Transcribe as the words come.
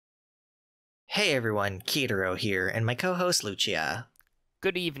Hey everyone, Kitaro here, and my co-host Lucia.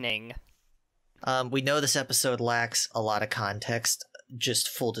 Good evening. We know this episode lacks a lot of context, just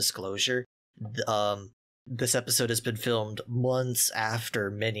full disclosure. This episode has been filmed months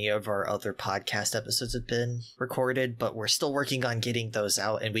after many of our other podcast episodes have been recorded, but we're still working on getting those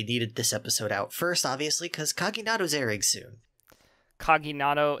out, and we needed this episode out first, obviously, because Kaginado's airing soon.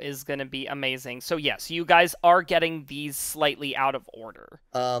 Kaginado is going to be amazing. So yes, you guys are getting these slightly out of order.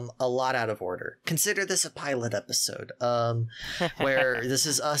 A lot out of order. Consider this a pilot episode, where this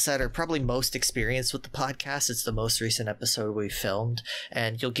is us that are probably most experienced with the podcast. It's the most recent episode we filmed,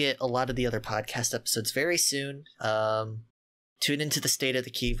 and you'll get a lot of the other podcast episodes very soon. Tune into the State of the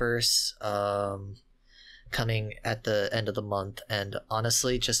Keyverse, coming at the end of the month, and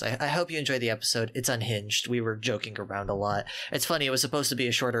honestly, I hope you enjoy the episode. It's unhinged. We were joking around a lot. It's funny, it was supposed to be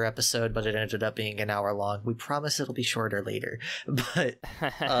a shorter episode, but it ended up being an hour long. We promise it'll be shorter later, but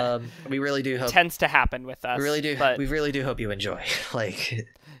we really do hope Tends to happen with us. we really do but we really do hope you enjoy.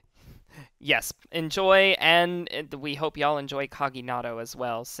 yes, enjoy, and we hope y'all enjoy Kaginado as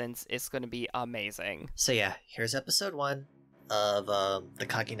well, since it's going to be amazing. So yeah, here's episode 1 of the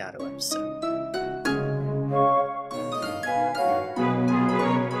Kaginado episode.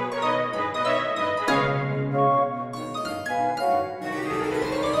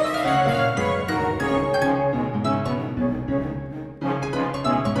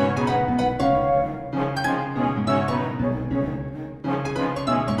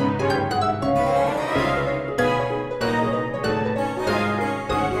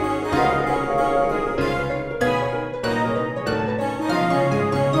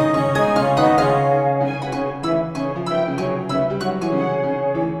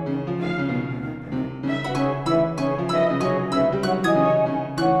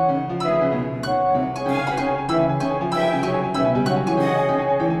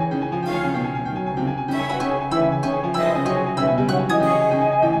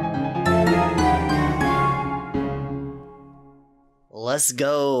 Let's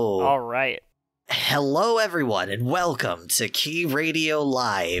go. All right. Hello, everyone, and welcome to Key Radio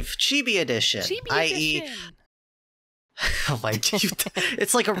Live, Chibi Edition. Chibi Edition. Oh my,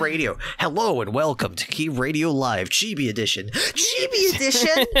 it's like a radio. Hello, and welcome to Key Radio Live, Chibi Edition. Chibi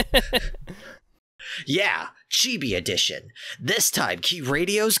Edition? Yeah, Chibi Edition. This time, Key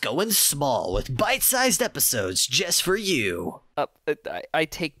Radio's going small with bite-sized episodes just for you. I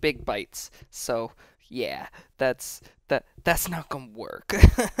take big bites, so yeah, that's not gonna work.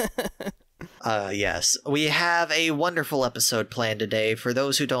 Yes. We have a wonderful episode planned today. For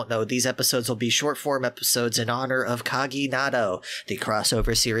those who don't know, these episodes will be short-form episodes in honor of Kaginado, the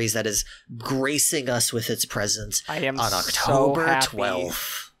crossover series that is gracing us with its presence I am on so October happy.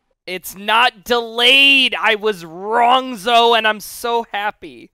 12th. It's not delayed. I was wrong, Zoe, and I'm so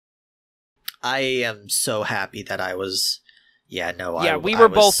happy. I am so happy that I was... Yeah, no, Yeah, we we were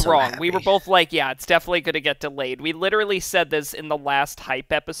was both so wrong. happy. We were both like, yeah, it's definitely going to get delayed. We literally said this in the last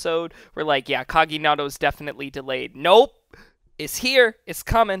hype episode. We're like, yeah, Kaginado's definitely delayed. Nope. It's here. It's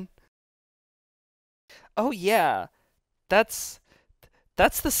coming. Oh, yeah. That's the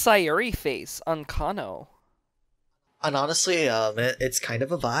Sayuri face on Kano. And honestly, it's kind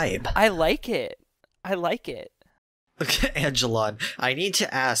of a vibe. I like it. I like it. Okay, Angelon, I need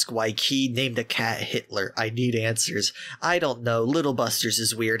to ask why Key named a cat Hitler. I need answers. I don't know. Little Busters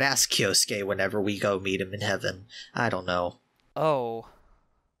is weird. Ask Kyosuke whenever we go meet him in heaven. I don't know. Oh.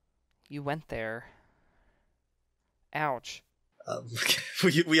 You went there. Ouch.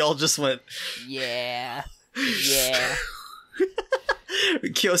 We all just went... Yeah. Yeah.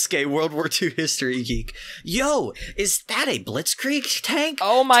 Kyosuke, World War II history geek. Yo, is that a Blitzkrieg tank?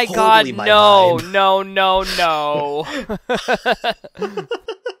 Oh my Totally god, my no, vibe. no.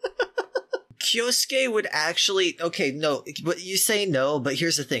 Kyosuke would actually... Okay, no, but you say no, but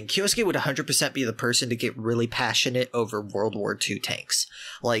here's the thing. Kyosuke would 100% be the person to get really passionate over World War II tanks.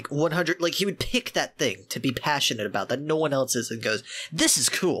 Like, 100... Like, he would pick that thing to be passionate about that no one else is and goes, this is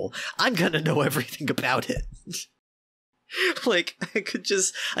cool. I'm gonna know everything about it. Like, I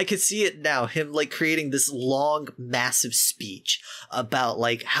could see it now, him, like, creating this long, massive speech about,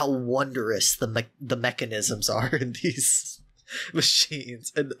 like, how wondrous the mechanisms are in these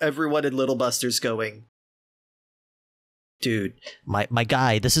machines, and everyone in Little Busters going, dude, my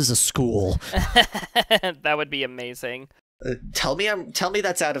guy, this is a school. That would be amazing. Tell me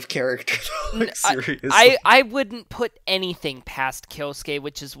that's out of character, though. Like, seriously. I wouldn't put anything past Kyosuke,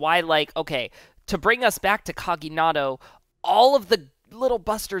 which is why, like, okay, to bring us back to Kaginado, all of the Little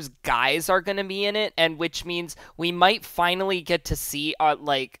Busters guys are going to be in it, and which means we might finally get to see,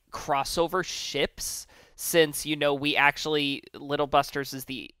 like, crossover ships, since, you know, we actually, Little Busters is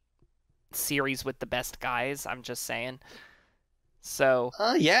the series with the best guys. I'm just saying. So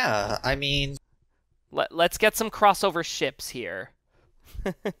yeah, I mean, let's get some crossover ships here.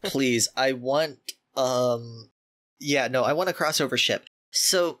 please, I want yeah, no, I want a crossover ship.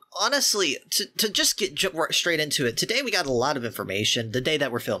 So honestly, to just jump straight into it, today we got a lot of information. The day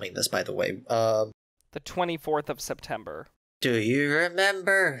that we're filming this, by the way, the 24th of September. Do you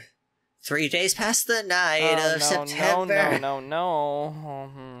remember 3 days past the night of September? No.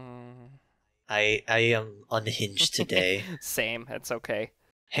 I am unhinged today. Same. It's okay.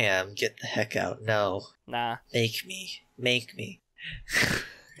 Ham, get the heck out. No. Nah. Make me.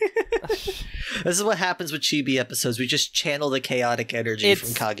 This is what happens with Chibi episodes. We just channel the chaotic energy from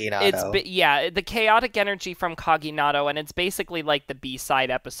Kaginado. The chaotic energy from Kaginado, and it's basically like the B-side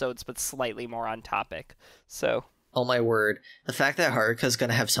episodes, but slightly more on topic. So... Oh my word. The fact that Haruka's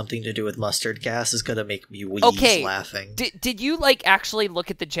gonna have something to do with mustard gas is gonna make me wheeze laughing. Did you, like, actually look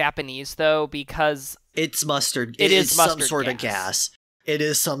at the Japanese, though? Because... It's mustard. It is mustard some sort of gas. It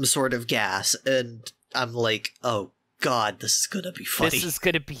is some sort of gas. And I'm like, oh god, this is gonna be funny. This is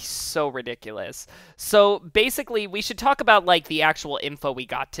gonna be so ridiculous. So, basically, we should talk about, like, the actual info we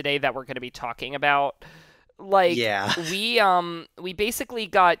got today that we're gonna be talking about. Like, yeah. we basically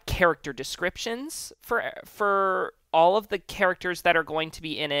got character descriptions for all of the characters that are going to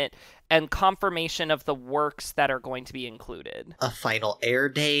be in it, and confirmation of the works that are going to be included. A final air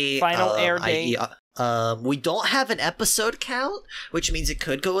date. We don't have an episode count, which means it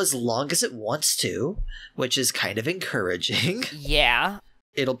could go as long as it wants to, which is kind of encouraging. Yeah.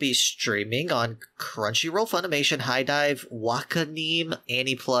 It'll be streaming on Crunchyroll, Funimation, High Dive, Wakanim,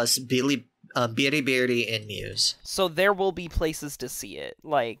 Annie Plus, Biribiri, and Muse. So there will be places to see it,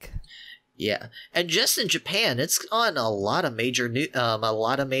 like... Yeah, and just in Japan, it's on a lot of major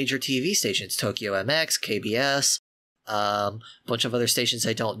TV stations: Tokyo MX, KBS, bunch of other stations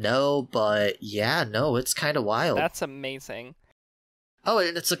I don't know, but yeah, no, it's kind of wild. That's amazing. Oh,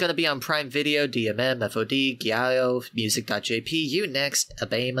 and it's going to be on Prime Video, DMM, FOD, Gyayo, Music.jp, Unext,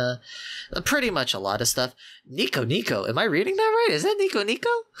 Abema, pretty much a lot of stuff. Nico, am I reading that right? Is that Nico?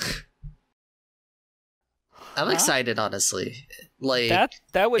 I'm excited, honestly. Like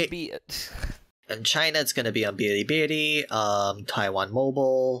that would be. In China, it's going to be on Bilibili, Taiwan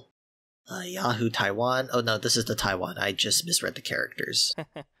Mobile, Yahoo Taiwan. Oh no, this is the Taiwan. I just misread the characters.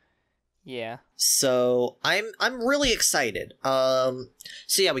 Yeah. So I'm really excited. So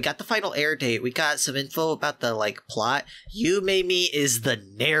yeah, we got the final air date. We got some info about the plot. Yumemi is the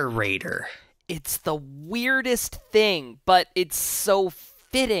narrator. It's the weirdest thing, but it's so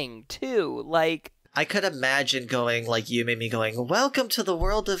fitting too. Like, I could imagine Yumemi going, "Welcome to the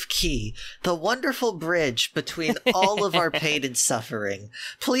world of Ki, the wonderful bridge between all of our pain and suffering.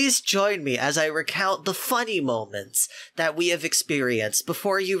 Please join me as I recount the funny moments that we have experienced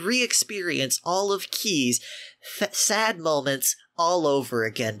before you re-experience all of Ki's sad moments all over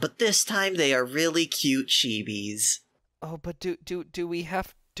again. But this time they are really cute chibis." Oh, but do we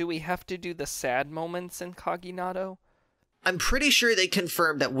have to do the sad moments in Kaginado? I'm pretty sure they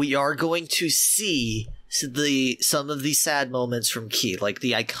confirmed that we are going to see some of the sad moments from Ki, like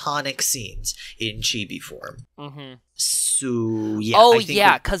the iconic scenes in chibi form. Mm-hmm. So, yeah. Oh,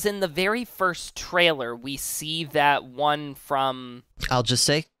 yeah, because in the very first trailer, we see that one from... I'll just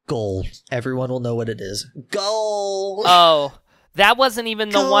say, goal. Everyone will know what it is. Goal! Oh, that wasn't even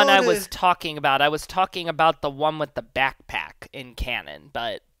the one I was talking about. I was talking about the one with the backpack in canon,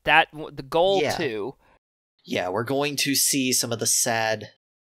 but the goal, too... Yeah, we're going to see some of the sad...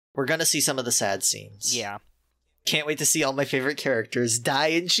 We're going to see some of the sad scenes. Yeah. Can't wait to see all my favorite characters die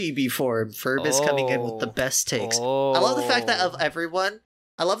in chibi form. Ferb is coming in with the best takes. I love the fact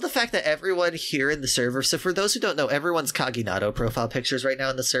that everyone here in the server... So for those who don't know, everyone's Kaginado profile pictures right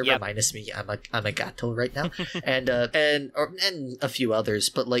now in the server, minus me. I'm a gato right now. and a few others.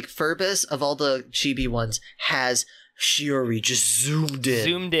 But Ferbus, of all the chibi ones, has... Shiori just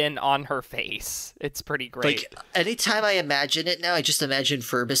zoomed in on her face. It's pretty great. Anytime I imagine it now, I just imagine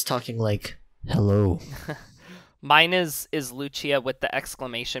Ferbus talking hello. Mine is Lucia with the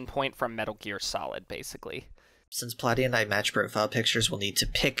exclamation point from Metal Gear Solid, basically. Since Platy and I match profile pictures, we'll need to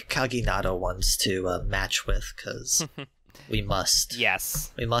pick Kaginado ones to match with, because we must.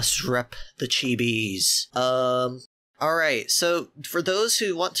 Yes. We must rep the chibis. Alright, so for those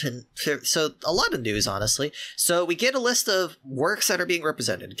who want to... So, a lot of news, honestly. So, we get a list of works that are being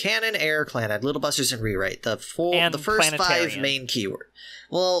represented. Canon, Air, Clannad, Little Busters, and Rewrite. The first 5 main keyword.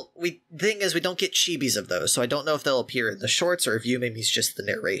 Well, thing is, we don't get chibis of those, so I don't know if they'll appear in the shorts or if Yumemi's just the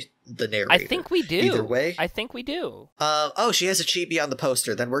narrator. I think we do. Either way. I think we do. Oh, she has a chibi on the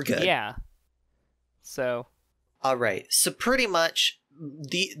poster, then we're good. Yeah. So... Alright, so pretty much...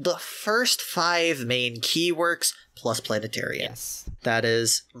 the first 5 main key works plus planetarian. Yes. That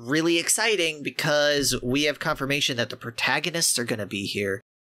is really exciting because we have confirmation that the protagonists are going to be here,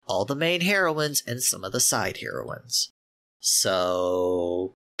 all the main heroines and some of the side heroines.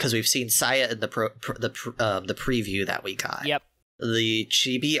 So, because we've seen Saya in the preview that we got. Yep. The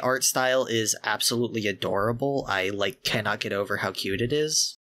chibi art style is absolutely adorable. I cannot get over how cute it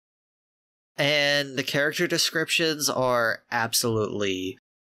is. And the character descriptions are absolutely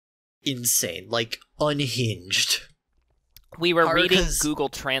insane, unhinged. We were reading Google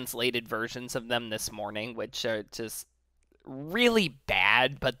translated versions of them this morning, which are just really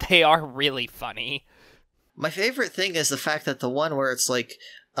bad, but they are really funny. My favorite thing is the fact that the one where it's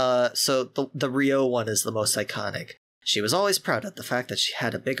the Rio one is the most iconic. She was always proud of the fact that she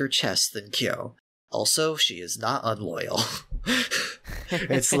had a bigger chest than Kyo. Also, she is not unloyal.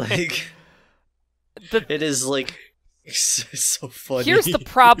 It's it is it's so funny. Here's the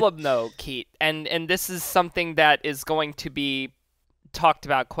problem, though, Keith, and this is something that is going to be talked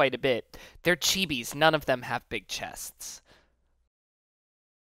about quite a bit. They're chibis. None of them have big chests.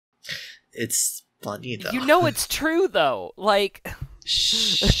 It's funny, though. You know it's true, though.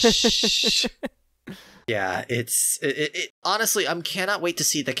 Shh. Yeah, it honestly, I cannot wait to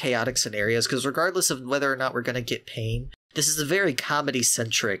see the chaotic scenarios, because regardless of whether or not we're going to get pain, this is a very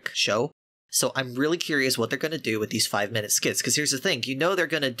comedy-centric show. So I'm really curious what they're going to do with these 5-minute skits, because here's the thing, they're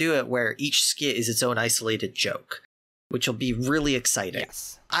going to do it where each skit is its own isolated joke, which will be really exciting.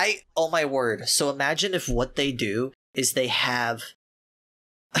 Yes. Oh my word. So imagine if what they do is they have...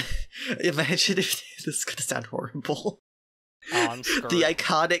 imagine if... This is going to sound horrible. Oh, I'm screwed. The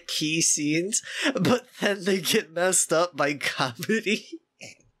iconic key scenes, but then they get messed up by comedy.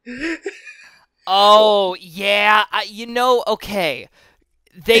 Oh, yeah. Okay.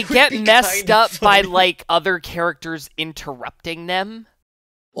 They get messed up by, other characters interrupting them.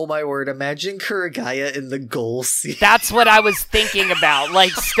 Oh my word, imagine Kuragaya in the goal scene. That's what I was thinking about,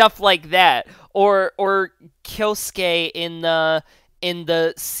 stuff like that. Or Kyosuke in the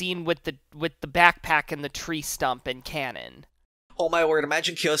scene with the backpack and the tree stump and cannon. Oh my word,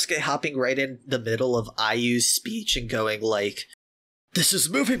 imagine Kyosuke hopping right in the middle of IU's speech and going this is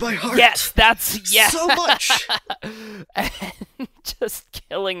moving my heart. Yes, so much. And just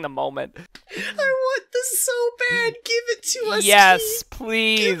killing the moment. I want this so bad. Give it to us. Yes,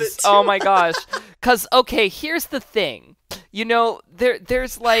 please. Oh my gosh. Cause okay, here's the thing.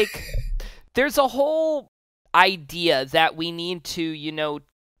 There's a whole idea that we need to,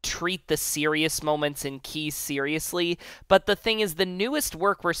 treat the serious moments in keys seriously, but the thing is, the newest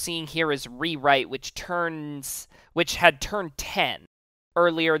work we're seeing here is Rewrite, which had turned 10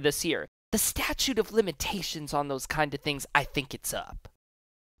 earlier this year. The statute of limitations on those kind of things, I think it's up.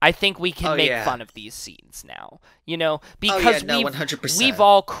 I think we can make fun of these scenes now, because 100%. We've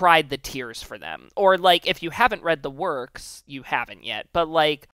all cried the tears for them. Or if you haven't read the works, you haven't yet, but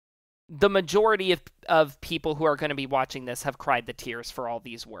the majority of people who are going to be watching this have cried the tears for all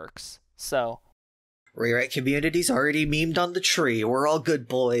these works. So, Rewrite community's already memed on the tree. We're all good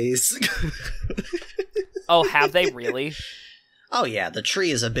boys. Oh, have they really? Oh yeah, the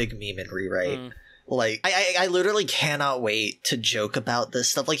tree is a big meme in Rewrite. I literally cannot wait to joke about this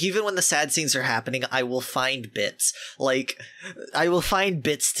stuff. Even when the sad scenes are happening, I will find bits. I will find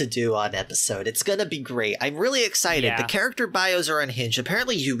bits to do on episode. It's gonna be great. I'm really excited. Yeah. The character bios are unhinged.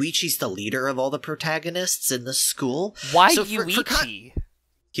 Apparently Yuichi's the leader of all the protagonists in the school. Why Yuichi?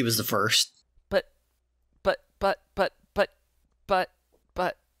 He was the first. But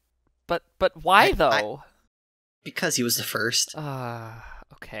why though? Because he was the first.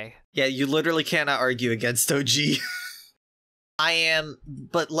 Okay. Yeah, you literally cannot argue against OG.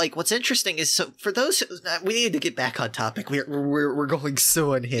 But what's interesting is, so for those, we need to get back on topic. We're going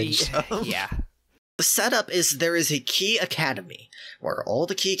so unhinged. Yeah. The setup is there is a key academy where all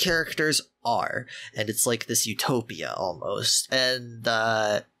the key characters are, and it's this utopia almost, and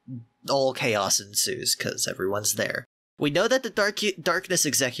all chaos ensues because everyone's there. We know that the darkness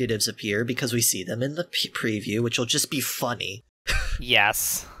executives appear because we see them in the preview, which will just be funny.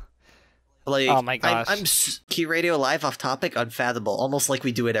 Yes. Oh my gosh. I'm Key Radio Live off topic, unfathomable, almost like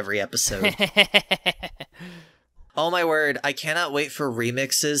we do it every episode. Oh my word, I cannot wait for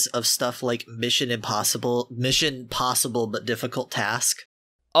remixes of stuff like Mission Possible but Difficult Task.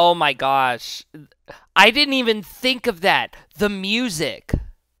 Oh my gosh. I didn't even think of that. The music.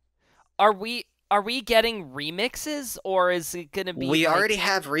 Are we getting remixes, or is it gonna be We already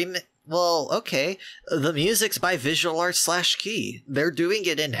have Well, okay. The music's by Visual Arts / Key. They're doing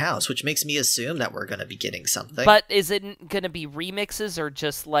it in-house, which makes me assume that we're going to be getting something. But is it going to be remixes or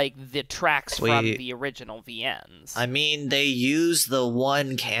just, like, the tracks from the original VNs? I mean, they use the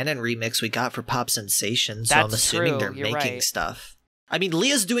one canon remix we got for Pop Sensation, so I'm assuming they're making stuff. I mean,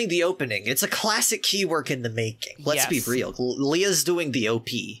 Leah's doing the opening. It's a classic Key work in the making. Let's be real. Leah's doing the OP.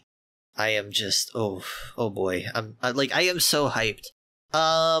 I am just... Oh boy. I am so hyped.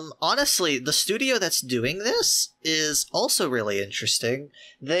 Honestly, the studio that's doing this is also really interesting.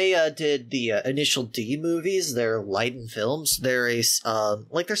 They did the Initial D movies. They're Leiden Films. They're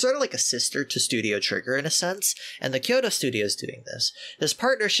they're sort of like a sister to Studio Trigger in a sense, and the Kyoto studio is doing this. This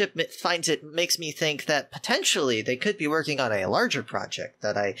partnership makes me think that potentially they could be working on a larger project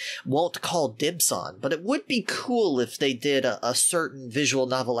that I won't call dibs on, but it would be cool if they did a certain visual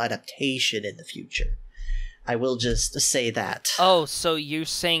novel adaptation in the future. I will just say that. Oh, so you're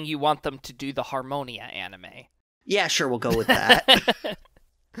saying you want them to do the Harmonia anime? Yeah, sure, we'll go with that.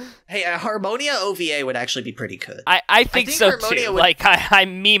 Hey, a Harmonia OVA would actually be pretty good. I think so Harmonia too. Like,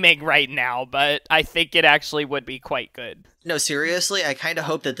 I'm memeing right now, but I think it actually would be quite good. No, seriously, I kind of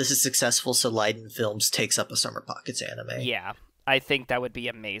hope that this is successful so Leiden Films takes up a Summer Pockets anime. Yeah, I think that would be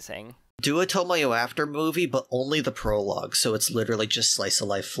amazing. Do a Tomoyo After movie, but only the prologue, so it's literally just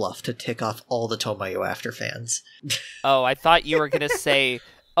slice-of-life fluff to tick off all the Tomoyo After fans. Oh, I thought you were gonna say,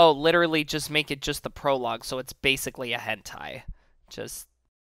 oh, literally just make it just the prologue, so it's basically a hentai.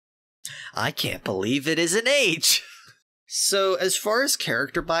 I can't believe it is an H! So, as far as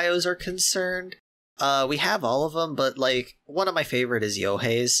character bios are concerned, we have all of them, but, like, one of my favorite is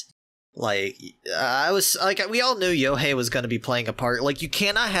Yohei's. Like, we all knew Yohei was going to be playing a part. Like, you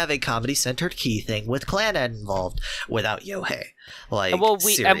cannot have a comedy-centered Key thing with Clannad involved without Yohei. Like,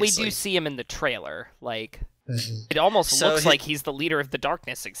 seriously. We do see him in the trailer. Like, it almost looks like he's the leader of the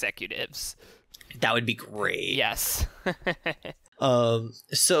Darkness Executives. That would be great. Yes.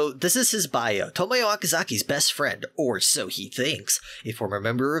 So this is his bio. Tomoyo Okazaki's best friend, or so he thinks. A former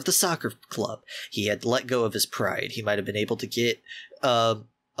member of the soccer club. He had let go of his pride. He might have been able to get, if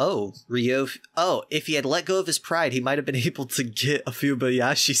he had let go of his pride, he might have been able to get a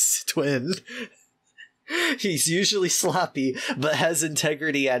Fubayashi's twin. He's usually sloppy, but has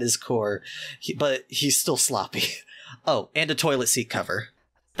integrity at his core. But he's still sloppy. Oh, and a toilet seat cover.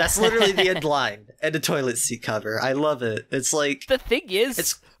 That's literally the end line. And a toilet seat cover. I love it. It's like... The thing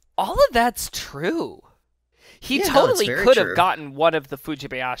is, all of that's true. He totally could have gotten one of the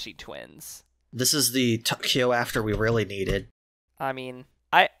Fujibayashi twins. This is the Tokyo After we really needed. I mean...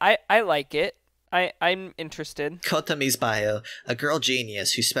 I like it. I'm interested. Kotami's bio, a girl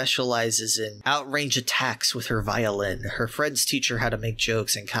genius who specializes in outrange attacks with her violin. Her friends teach her how to make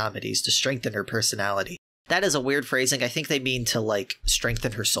jokes and comedies to strengthen her personality. That is a weird phrasing. I think they mean to, like,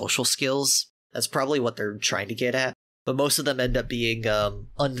 strengthen her social skills. That's probably what they're trying to get at. But most of them end up being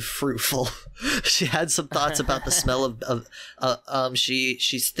unfruitful. She had some thoughts about the smell of she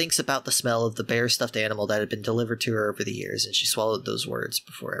thinks about the smell of the bear stuffed animal that had been delivered to her over the years, and she swallowed those words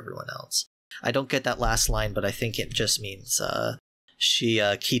before everyone else. I don't get that last line, but I think it just means she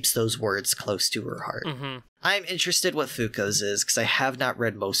keeps those words close to her heart. Mm-hmm. I'm interested what Fuko's is, because I have not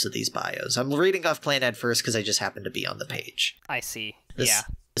read most of these bios. I'm reading off Clannad first because I just happened to be on the page. I see. I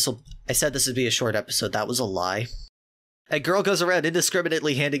said this would be a short episode. That was a lie. A girl goes around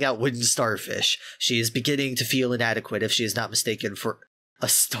indiscriminately handing out wooden starfish. She is beginning to feel inadequate if she is not mistaken for a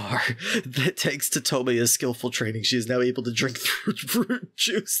star. That thanks to Tomoya's skillful training, she is now able to drink fruit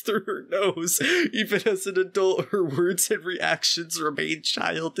juice through her nose. Even as an adult, her words and reactions remain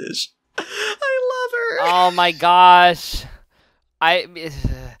childish. I love her! Oh my gosh.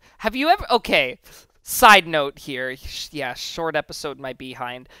 Have you ever... Okay, side note here. Yeah, short episode my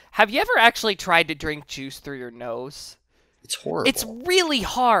behind. Have you ever actually tried to drink juice through your nose? It's horrible. It's really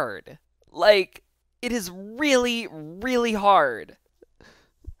hard. Like, it is really, really hard.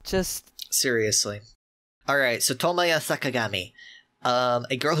 Just... Seriously. Alright, so Tomoya Sakagami.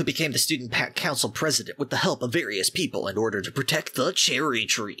 A girl who became the student council president with the help of various people in order to protect the cherry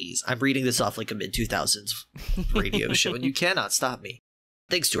trees. I'm reading this off like a mid-2000s radio show, and you cannot stop me.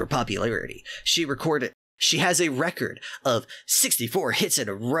 Thanks to her popularity, she has a record of 64 hits in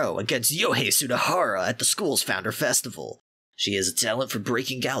a row against Yohei Sunahara at the school's founder festival. She has a talent for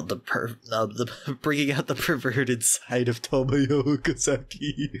breaking out the perverted side of Tomoyo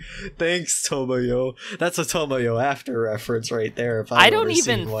Okazaki. Thanks, Tomoyo. That's a Tomoyo After reference right there. If I don't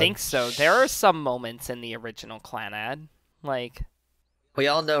even think so. There are some moments in the original Clannad, like we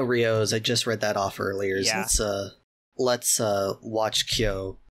all know Rio's. I just read that off earlier. Yeah. So let's watch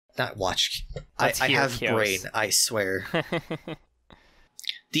Kyo. Not watch. I have Kyo's brain. I swear.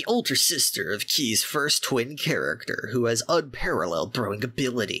 the older sister of Key's first twin character, who has unparalleled throwing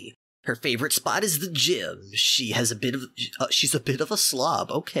ability. Her favorite spot is the gym. She's a bit of a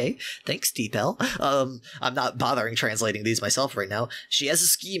slob. Okay, thanks, T-Bell. I'm not bothering translating these myself right now. She has a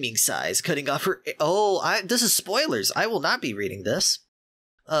scheming size, cutting off her. This is spoilers. I will not be reading this.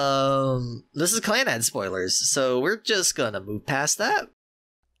 This is Clanad spoilers, so we're just gonna move past that.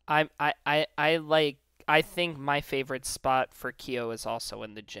 I think my favorite spot for Kyo is also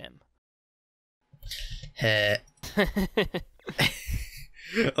in the gym. Heh.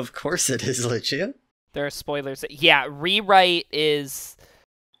 Of course it is, Lichia. There are spoilers. Yeah, rewrite is...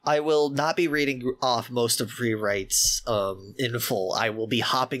 I will not be reading off most of rewrites in full. I will be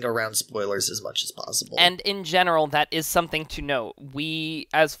hopping around spoilers as much as possible. And in general, that is something to note.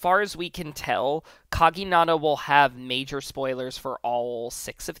 As far as we can tell, Kaginado will have major spoilers for all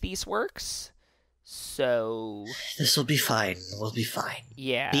 6 of these works. So... this will be fine. We'll be fine.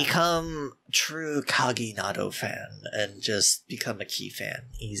 Yeah. Become true Kaginado fan and just become a Key fan.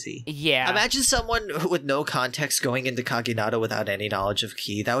 Easy. Yeah. Imagine someone with no context going into Kaginado without any knowledge of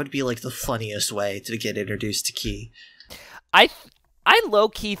Key. That would be like the funniest way to get introduced to Key. I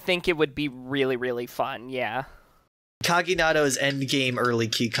low-key think it would be really, really fun, yeah. Kaginado is endgame early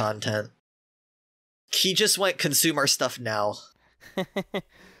Key content. Key just went consume our stuff now.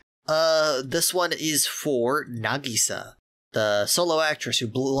 This one is for Nagisa, the solo actress who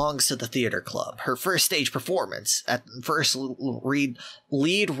belongs to the theater club. Her first stage performance at first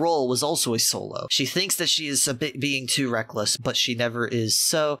lead role was also a solo. She thinks that she is a bit being too reckless, but she never is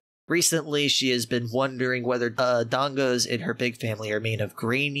so. Recently, she has been wondering whether dongos in her big family are made of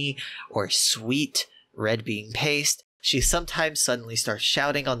grainy or sweet red bean paste. She sometimes suddenly starts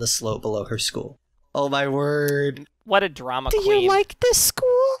shouting on the slope below her school. Oh my word. What a drama queen. Do you like this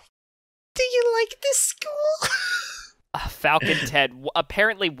school? Do you like this school? Falcon Ted,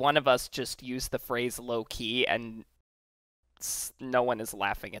 apparently one of us just used the phrase low-key, and no one is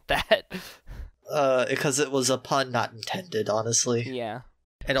laughing at that. Because it was a pun not intended, honestly. Yeah.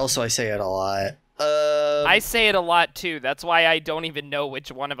 And also I say it a lot. I say it a lot, too. That's why I don't even know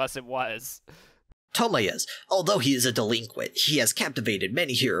which one of us it was. Tomoya's. Although he is a delinquent, he has captivated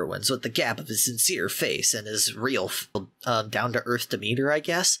many heroines with the gap of his sincere face and his real, down-to-earth demeanor, I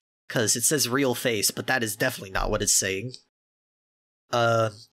guess. Because it says real face, but that is definitely not what it's saying.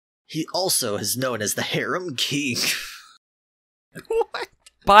 He also is known as the Harem King. What?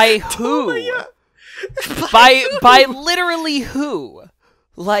 By who? By literally who?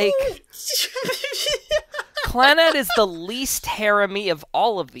 Like, Clanad is the least harem-y of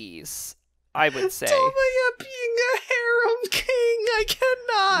all of these, I would say. Tomoya being a harem king, I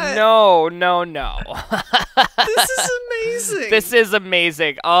cannot. No. This is amazing. This is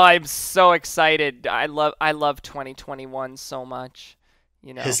amazing. Oh, I'm so excited. I love 2021 so much.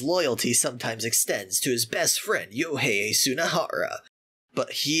 You know. His loyalty sometimes extends to his best friend, Yohei Sunahara.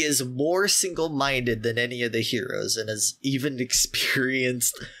 But he is more single-minded than any of the heroes and has even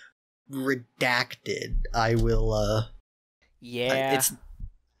experienced redacted. I will, yeah.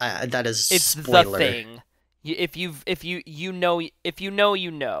 That is it's spoiler. The thing. If you know,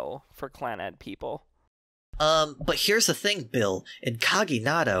 you know, for Clanad people. But here's the thing, Bill. In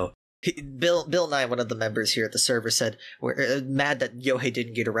Kaginado, Bill Nye, one of the members here at the server, said we're mad that Yohei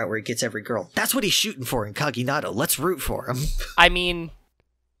didn't get a route where he gets every girl. That's what he's shooting for in Kaginado. Let's root for him. I mean,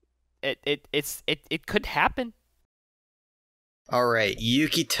 it could happen. All right,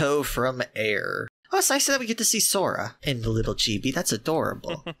 Yukito from Air. Oh, it's nice that we get to see Sora in the little chibi. That's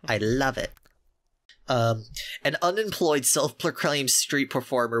adorable. I love it. An unemployed, self-proclaimed street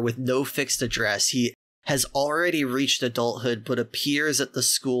performer with no fixed address. He has already reached adulthood, but appears at the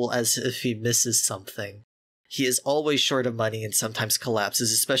school as if he misses something. He is always short of money and sometimes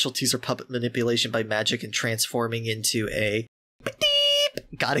collapses. His specialties are puppet manipulation by magic and transforming into a...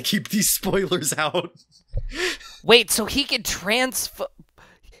 Beep! Gotta keep these spoilers out. Wait, so he could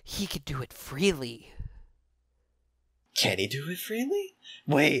he could do it freely. Can he do it freely?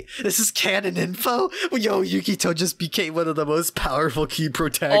 Wait, this is canon info? Yo, Yukito just became one of the most powerful key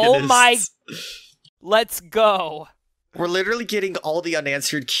protagonists. Oh my... Let's go. We're literally getting all the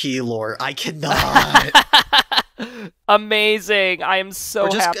unanswered key lore. I cannot. Amazing. I am so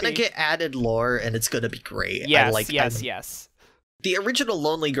happy. We're just gonna get added lore, and it's gonna be great. Yes, yes. The original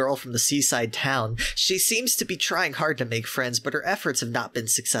lonely girl from the seaside town, she seems to be trying hard to make friends, but her efforts have not been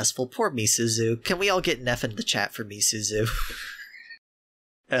successful. Poor Misuzu. Can we all get an F in the chat for Misuzu?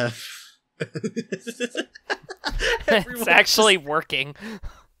 F. It's actually working.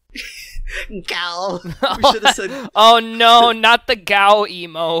 Gao. We should have said... Oh no, not the Gao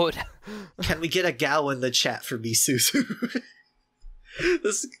emote. Can we get a Gao in the chat for Misuzu?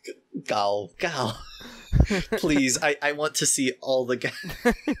 This Gal. Please, I want to see all the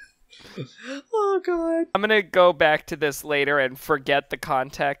Oh god. I'm gonna go back to this later and forget the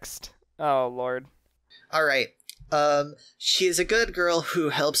context. Oh lord. All right. She is a good girl who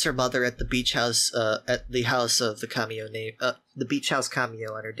helps her mother at the beach house, at the house of the cameo the beach house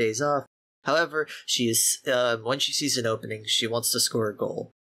cameo on her days off. However, she is, when she sees an opening, she wants to score a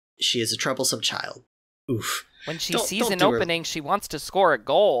goal. She is a troublesome child. Oof. When she sees an opening, she wants to score a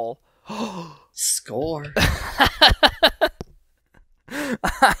goal. Score.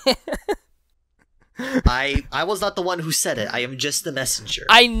 I was not the one who said it. I am just the messenger.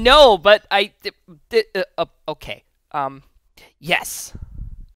 I know, but okay. Yes.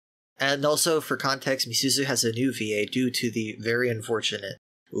 And also, for context, Misuzu has a new VA due to the very unfortunate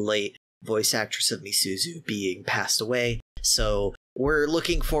late voice actress of Misuzu being passed away. So we're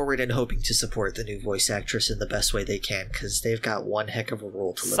looking forward and hoping to support the new voice actress in the best way they can, because they've got one heck of a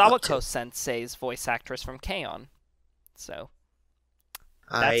role to live up to. Sawako Sensei's voice actress from K-On! So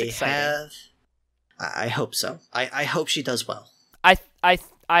that's exciting. I hope so. I hope she does well. I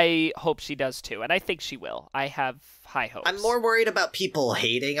hope she does too, and I think she will. I have high hopes. I'm more worried about people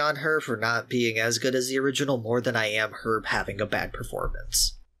hating on her for not being as good as the original more than I am her having a bad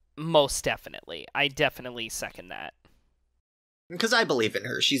performance. Most definitely. I definitely second that. Because I believe in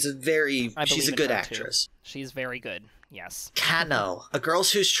her. She's a good actress. Too. She's very good. Yes. Kano, a girl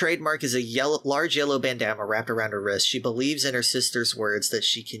whose trademark is a large yellow bandana wrapped around her wrist. She believes in her sister's words that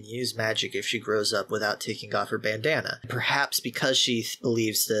she can use magic if she grows up without taking off her bandana. Perhaps because she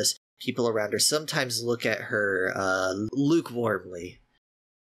believes this, people around her sometimes look at her lukewarmly.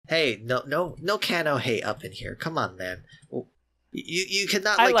 Hey, no Kano hate up in here. Come on, man. You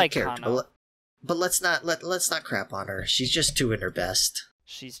cannot like a character, Kano. but let's not crap on her. She's just doing her best.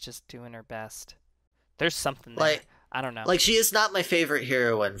 She's just doing her best. There's something there. Like, I don't know. Like, she is not my favorite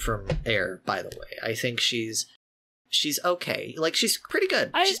heroine from Air, by the way. I think she's okay. Like, she's pretty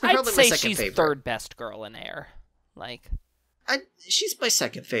good. She's probably my second favorite. Third best girl in Air. Like, she's my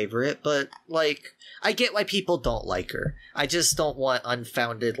second favorite, but, like, I get why people don't like her. I just don't want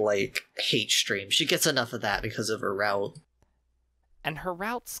unfounded, like, hate streams. She gets enough of that because of her route. And her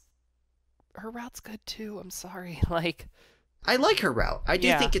route's good too. I'm sorry. Like, I like her route. I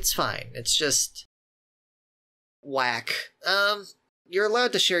do think it's fine. It's just whack. You're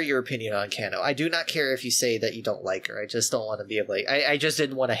allowed to share your opinion on Kano. I do not care if you say that you don't like her. I just don't want to be like, I just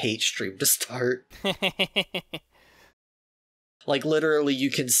didn't want a hate stream to start. Like, literally, you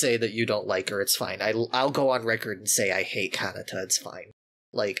can say that you don't like her. It's fine. I'll go on record and say I hate Kanata. It's fine.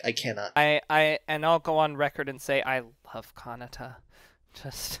 Like, I cannot. And I'll go on record and say I love Kanata.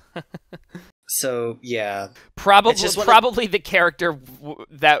 Just. So, yeah. Probably the character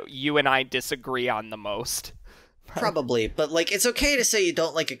that you and I disagree on the most. Probably, but, like, it's okay to say you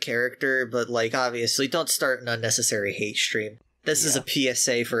don't like a character, but, like, obviously, don't start an unnecessary hate stream. This is a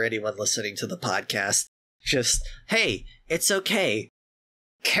PSA for anyone listening to the podcast. Just, hey, it's okay.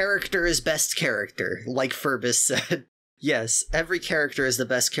 Character is best character, like Furbus said. Yes, every character is the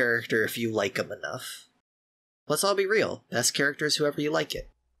best character if you like them enough. Let's all be real. Best character is whoever you like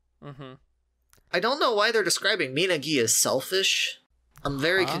it. Mm-hmm. I don't know why they're describing Minagi as selfish. I'm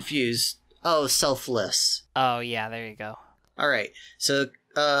very confused. Oh, selfless. Oh, yeah, there you go. Alright, so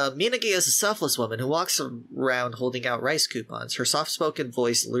Minagi is a selfless woman who walks around holding out rice coupons. Her soft-spoken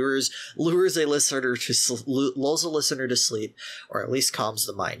voice lulls a listener to sleep, or at least calms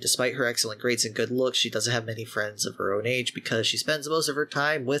the mind. Despite her excellent grades and good looks, she doesn't have many friends of her own age because she spends most of her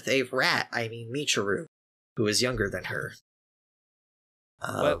time with a rat, Michiru, who is younger than her.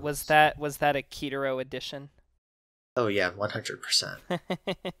 What was that? Was that a Kitaro edition? Oh yeah, 100%.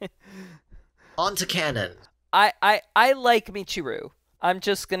 On to canon. I like Michiru. I'm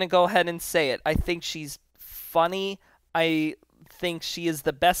just gonna go ahead and say it. I think she's funny. I think she is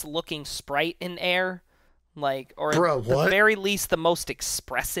the best looking sprite in Air. Like, or at the very least the most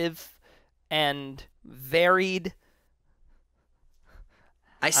expressive and varied.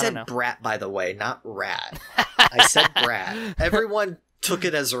 I said brat, by the way, not rat. I said brat. Everyone took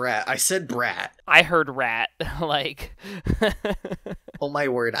it as rat. I said brat. I heard rat. Like. Oh my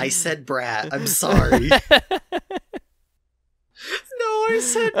word, I said brat. I'm sorry. No, I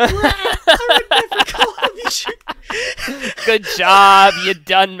said brat. I would never call him Michiru. Good job. You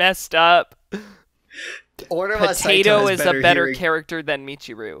done messed up. Potato is a better character than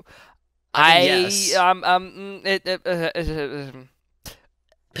Michiru. Yes.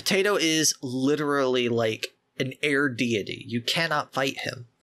 Potato is literally like an air deity. You cannot fight him.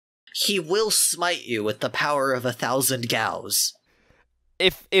 He will smite you with the power of 1,000 gals.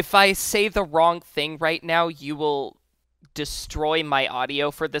 If I say the wrong thing right now, you will destroy my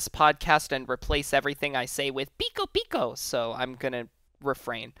audio for this podcast and replace everything I say with pico pico, so I'm gonna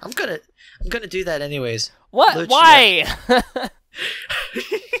refrain. I'm gonna do that anyways. What? Lucia. Why?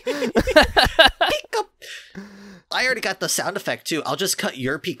 Pico. I already got the sound effect too. I'll just cut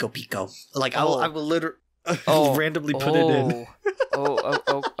your pico pico. Like I will literally randomly put it in.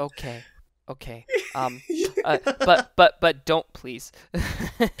 Okay. But don't please.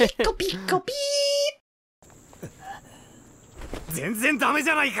 Pico pico beep.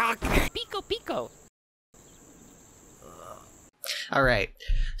 Pico pico. All right,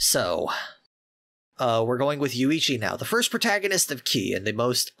 so we're going with Yuichi now, the first protagonist of Key and the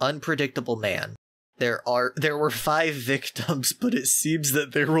most unpredictable man. There were 5 victims, but it seems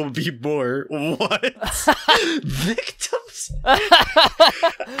that there will be more. What? Victims?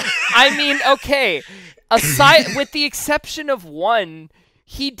 I mean, okay. Aside, with the exception of one,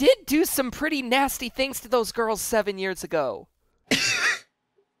 he did do some pretty nasty things to those girls 7 years ago. The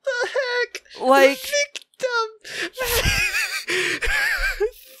heck? Like victims.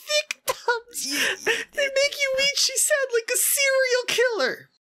 They make Yuichi sound like a serial killer.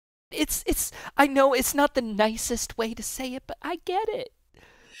 I know it's not the nicest way to say it, but I get it.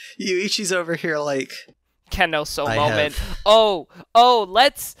 Yuichi's over here like Kenoso moment. Oh,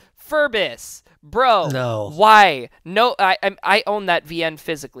 let's Furbus. Bro. No. Why? No, I own that VN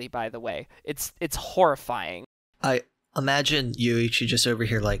physically, by the way. It's horrifying. I imagine Yuichi just over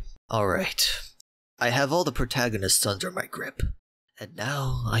here like, all right, I have all the protagonists under my grip, and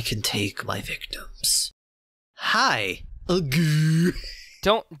now I can take my victims. Hi.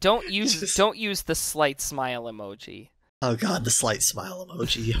 Don't use the slight smile emoji. Oh god, the slight smile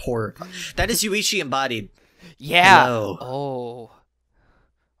emoji. Horror. That is Yuichi embodied. Yeah. Hello.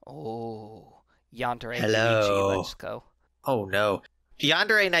 Oh. Yandere Hello. Yuichi, let's go. Oh no.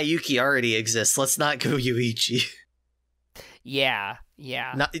 Yandere Nayuki already exists. Let's not go Yuichi. Yeah.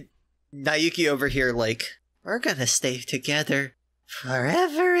 Nayuki over here like, we're gonna stay together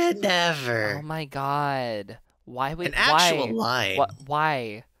forever and ever. Oh my god. Why would an actual line?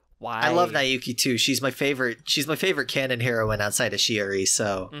 Why? I love Nayuki too. She's my favorite. She's my favorite canon heroine outside of Shiori.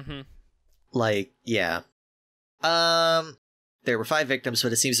 So, like, yeah. There were 5 victims,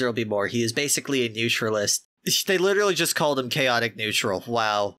 but it seems there will be more. He is basically a neutralist. They literally just called him chaotic neutral.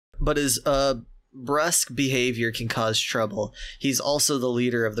 Wow. But his brusque behavior can cause trouble. He's also the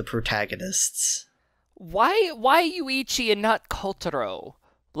leader of the protagonists. Why Yuichi and not Kotaro?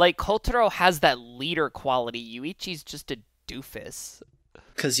 Like, Kotaro has that leader quality. Yuichi's just a doofus.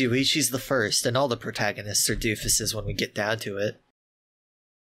 Because Yuichi's the first, and all the protagonists are doofuses when we get down to it.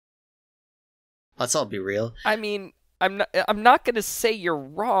 Let's all be real. I mean, I'm not gonna say you're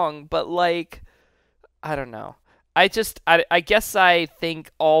wrong, but like, I don't know. I guess I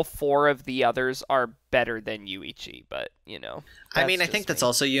think all 4 of the others are better than Yuichi, but you know. I mean, I think that's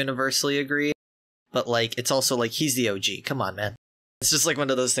also universally agreed. But like, it's also like, he's the OG. Come on, man. It's just like one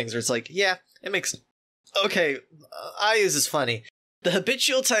of those things where it's like, yeah, it makes sense. Okay, Ayu's is funny. The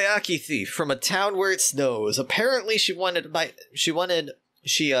habitual taiyaki thief from a town where it snows. Apparently she ran by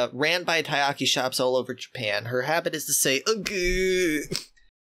taiyaki shops all over Japan. Her habit is to say, "Ugh."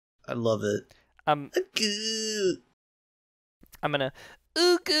 I love it. Ugh. I'm gonna,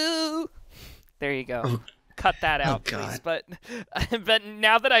 "Ugu." There you go. Oh. Cut that out, please. But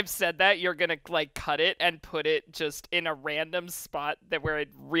now that I've said that, you're gonna like cut it and put it just in a random spot where it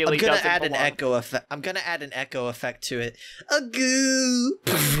really doesn't belong. I'm gonna add an echo effect to it. Agoo.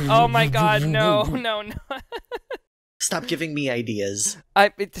 Oh my god, no. Stop giving me ideas.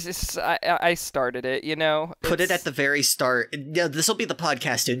 I started it, you know. Put it at the very start. Yeah, this will be the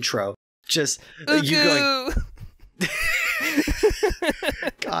podcast intro. Just Ugu. You going.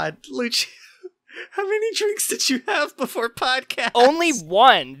 God, Lucia. How many drinks did you have before podcast? Only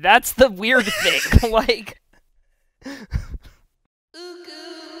 1. That's the weird thing. Like.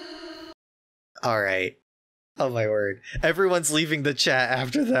 All right. Oh my word. Everyone's leaving the chat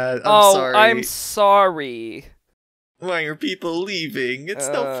after that. I'm sorry. Why are people leaving? It's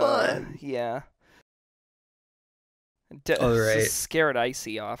no fun. Yeah. All right. Scared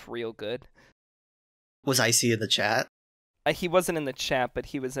Icy off real good. Was Icy in the chat? He wasn't in the chat, but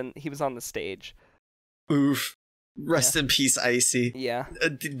he was on the stage. Oof. Rest in peace, Icy. Yeah.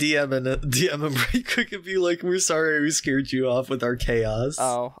 DM him right quick and be like, "We're sorry we scared you off with our chaos."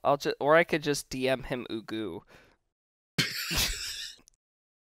 Oh, I could just DM him Ugu.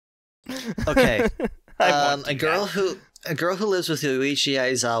 Okay. A girl who lives with Yuichi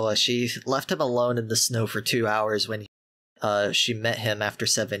Aizawa, she left him alone in the snow for 2 hours when she met him after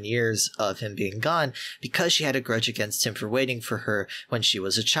 7 years of him being gone, because she had a grudge against him for waiting for her when she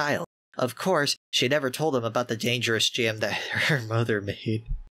was a child. Of course, she never told him about the dangerous jam that her mother made.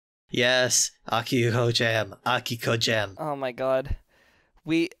 Yes, Akiko jam, Akiko jam. Oh my god.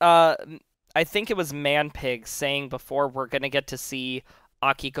 I think it was Manpig saying before we're gonna get to see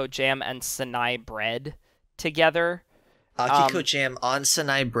Akiko jam and Sanai bread together. Akiko jam on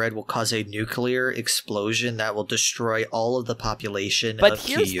Sanai bread will cause a nuclear explosion that will destroy all of the population of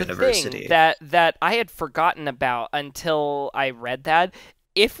Key University. But here's the thing that I had forgotten about until I read that.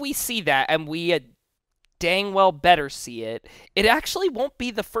 If we see that, and we dang well better see it, it actually won't be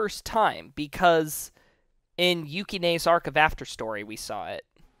the first time, because in Yukine's Arc of After Story we saw it.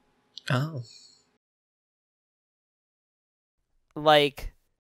 Oh. Like,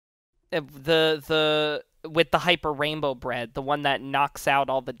 the with the Hyper Rainbow bread, the one that knocks out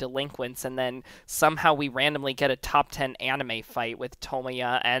all the delinquents, and then somehow we randomly get a top 10 anime fight with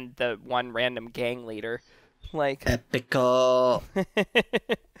Tomoya and the one random gang leader. Like, epico.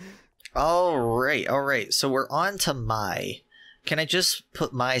 all right. So we're on to Mai. Can I just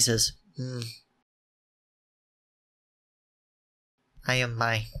put Mai's as I am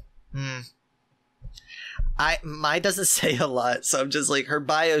Mai. Mai doesn't say a lot, so I'm just like, her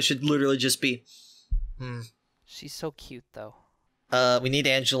bio should literally just be She's so cute though. We need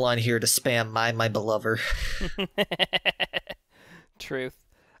Angela on here to spam my belover. Truth.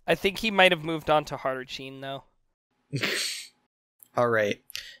 I think he might have moved on to Haruchin, though. Alright,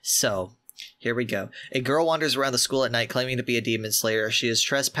 so, here we go. A girl wanders around the school at night claiming to be a demon slayer. She is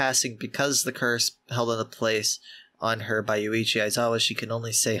trespassing because the curse held in the place on her by Yuichi Aizawa. She can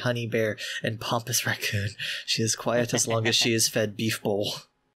only say honey bear and pompous raccoon. She is quiet as long as she is fed beef bowl.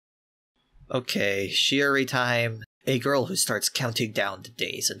 Okay, Shiori time. A girl who starts counting down the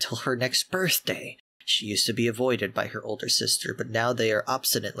days until her next birthday. She used to be avoided by her older sister, but now they are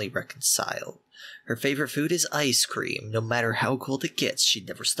obstinately reconciled. Her favorite food is ice cream. No matter how cold it gets, she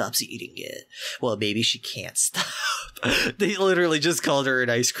never stops eating it. Well, maybe she can't stop. They literally just called her an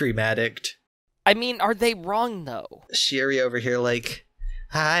ice cream addict. I mean, are they wrong, though? Shiori over here like,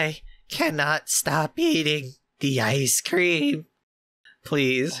 I cannot stop eating the ice cream.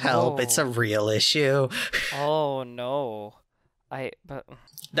 Please help, it's a real issue. Oh, no.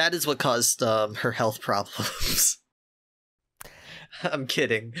 That is what caused her health problems. I'm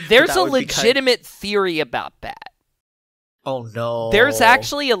kidding. There's a legitimate theory about that. Oh, no. There's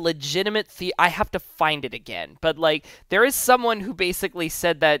actually a legitimate theory. I have to find it again. But, like, there is someone who basically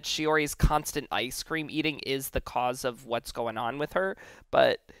said that Shiori's constant ice cream eating is the cause of what's going on with her.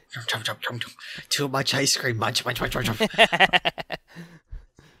 But... Too much ice cream. Munch.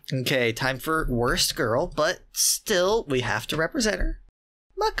 Okay, time for worst girl, but still, we have to represent her.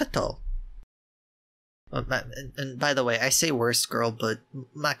 Makoto. And by the way, I say worst girl, but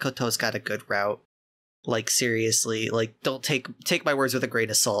Makoto's got a good route. Like, seriously, like, don't take my words with a grain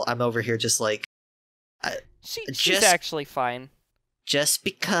of salt. I'm over here just like... she's actually fine. Just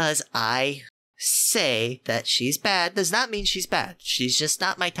because I say that she's bad does not mean she's bad. She's just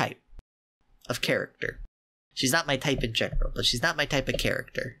not my type of character. She's not my type in general, but she's not my type of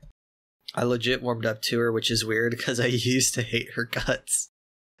character. I legit warmed up to her, which is weird because I used to hate her guts.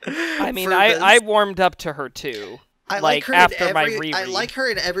 I mean, I warmed up to her too. I like her after my reread. I like her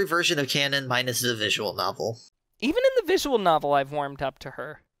in every version of canon minus the visual novel. Even in the visual novel, I've warmed up to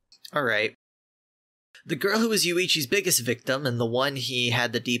her. Alright. The girl who was Yuichi's biggest victim and the one he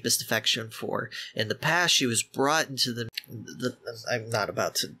had the deepest affection for. In the past, she was brought into the I'm not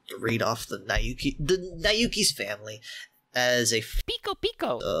about to read off the Nayuki's family as a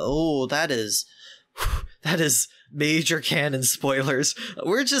Pico. Oh, that is major canon spoilers.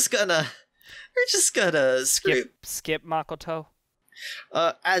 We're just gonna skip Makoto.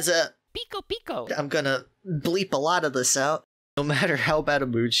 As a Pico. I'm gonna bleep a lot of this out. No matter how bad a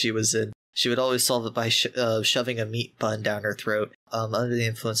mood she was in, she would always solve it by shoving a meat bun down her throat. Under the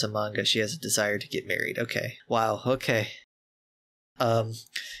influence of manga, she has a desire to get married. Okay. Wow. Okay.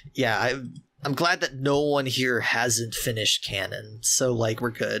 Yeah, I'm glad that no one here hasn't finished canon, so, like, we're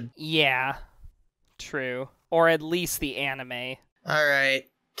good. Yeah. True. Or at least the anime. Alright.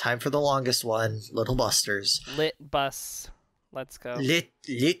 Time for the longest one. Little Busters. Lit bus. Let's go.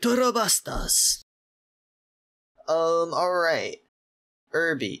 Little Busters. Alright.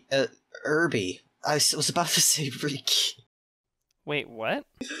 Irby. I was about to say Riki. Wait, what?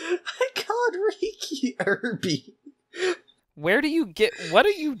 I called Riki Irby. Where do you get... What are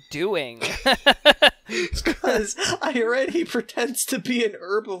you doing? Because I read he pretends to be an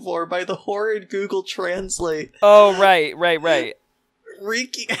herbivore by the horrid Google Translate. Oh, right.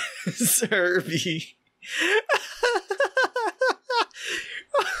 Riki is Irby.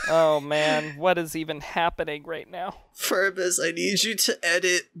 Oh man, what is even happening right now? Furbus, I need you to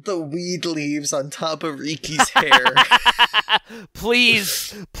edit the weed leaves on top of Riki's hair.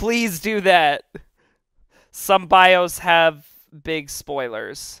 Please do that. Some bios have big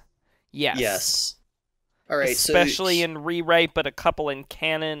spoilers. Yes. All right, especially in rewrite, but a couple in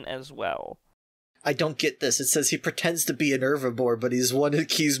canon as well. I don't get this. It says he pretends to be an herbivore, but he's one of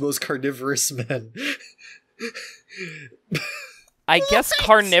Key's most carnivorous men. I guess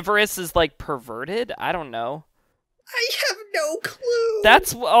carnivorous is like perverted? I don't know. I have no clue.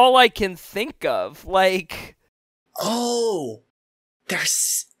 That's all I can think of. Like, oh,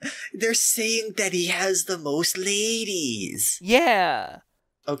 they're saying that he has the most ladies. Yeah.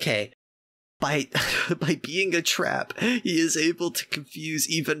 Okay. By being a trap, he is able to confuse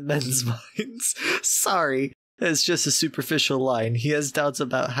even men's minds. Sorry, it's just a superficial line. He has doubts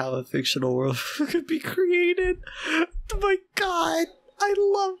about how a fictional world could be created. Oh my god, I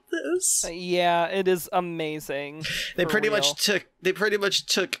love this. Yeah, it is amazing. They pretty much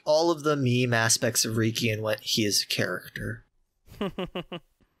took all of the meme aspects of Riki and went, he is a character.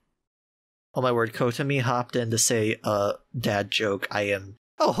 Oh my word, Kotami hopped in to say dad joke.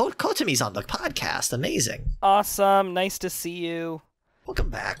 Oh, Kotami's on the podcast. Amazing. Awesome. Nice to see you. Welcome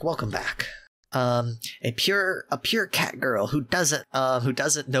back. A pure cat girl who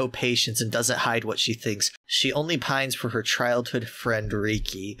doesn't know patience and doesn't hide what she thinks. She only pines for her childhood friend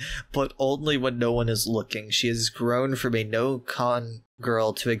Riki, but only when no one is looking. She has grown from a no-con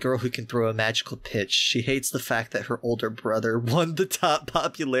girl to a girl who can throw a magical pitch. She hates the fact that her older brother won the top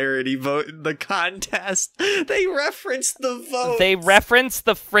popularity vote in the contest. They referenced the vote. They referenced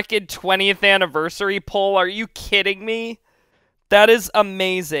the frickin' 20th anniversary poll. Are you kidding me? That is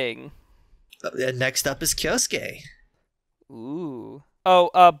amazing. Next up is Kyosuke. Ooh.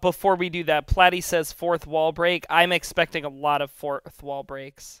 Oh, before we do that, Platty says fourth wall break. I'm expecting a lot of fourth wall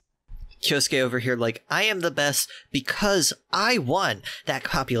breaks. Kyosuke over here like, I am the best because I won that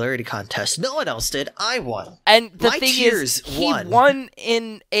popularity contest. No one else did. I won. And the My thing tears is, he won. won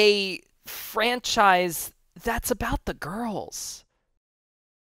in a franchise that's about the girls.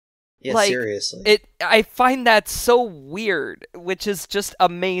 Yeah, like, seriously. I find that so weird, which is just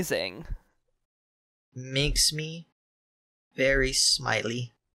amazing. Makes me very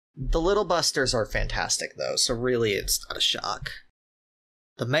smiley. The Little Busters are fantastic, though, so really it's not a shock.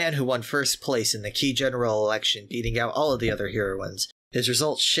 The man who won first place in the Key General election, beating out all of the other heroines. His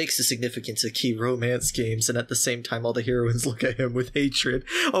result shakes the significance of Key romance games, and at the same time all the heroines look at him with hatred.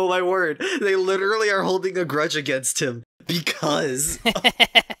 Oh my word, they literally are holding a grudge against him, because...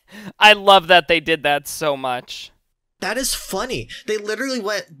 I love that they did that so much. That is funny. They literally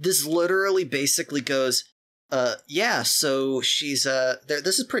went, this literally basically goes, yeah, so she's,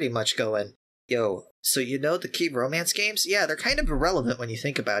 this is pretty much going, yo, so you know the Key romance games? Yeah, they're kind of irrelevant when you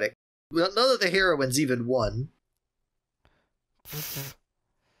think about it. We don't know that the heroines even won.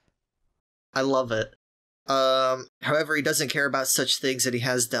 I love it. However, he doesn't care about such things, and he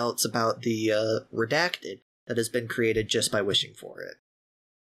has doubts about the, redacted that has been created just by wishing for it.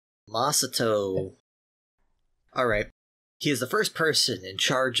 Masato. Alright. He is the first person in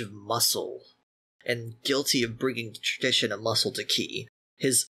charge of muscle, and guilty of bringing the tradition of muscle to Key.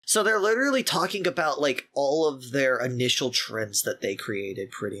 So they're literally talking about, like, all of their initial trends that they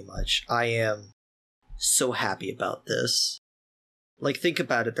created, pretty much. I am so happy about this. Like, think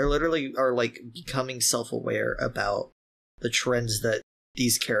about it. They literally are, like, becoming self-aware about the trends that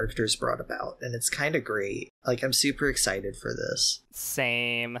these characters brought about, and it's kind of great. Like, I'm super excited for this.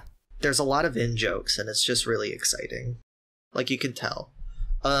 Same. There's a lot of in-jokes, and it's just really exciting. Like, you can tell.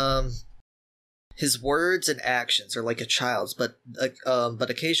 His words and actions are like a child's, but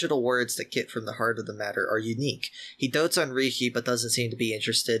occasional words that get from the heart of the matter are unique. He dotes on Riki, but doesn't seem to be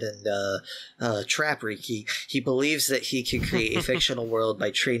interested in trap Riki. He believes that he can create a fictional world by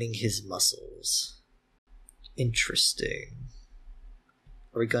training his muscles. Interesting.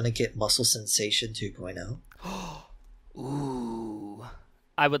 Are we gonna get Muscle Sensation 2.0? Ooh.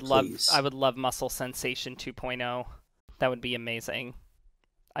 I would love Muscle Sensation 2.0. That would be amazing.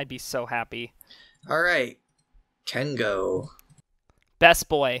 I'd be so happy. All right, Kengo. Best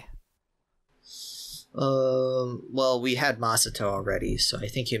boy. Well, we had Masato already, so I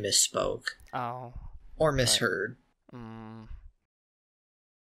think you misspoke. Oh. Or misheard.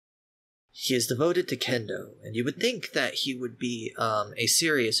 He is devoted to kendo, and you would think that he would be a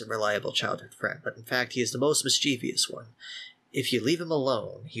serious and reliable childhood friend, but in fact he is the most mischievous one. If you leave him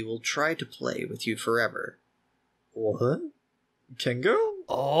alone, he will try to play with you forever. What? Kengo?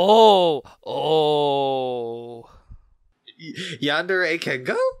 Oh. Yandere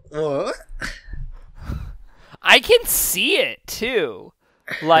Kengo? What? I can see it, too.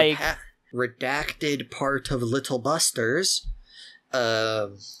 Like, redacted part of Little Busters.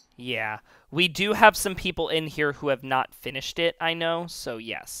 yeah. We do have some people in here who have not finished it, I know, so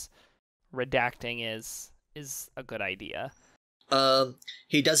yes. Redacting is a good idea.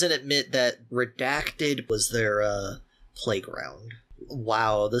 He doesn't admit that redacted was their playground.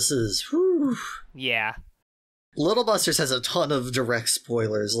 Wow, this is whew. Yeah. Little Busters has a ton of direct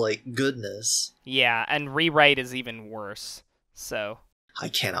spoilers, like goodness. Yeah, and rewrite is even worse. So I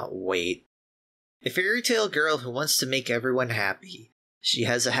cannot wait. A fairy tale girl who wants to make everyone happy. She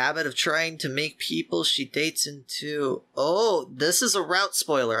has a habit of trying to make people she dates into... Oh, this is a route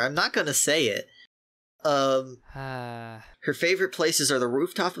spoiler. I'm not gonna say it. Her favorite places are the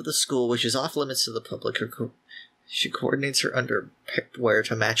rooftop of the school, which is off limits to the public. She coordinates her underwear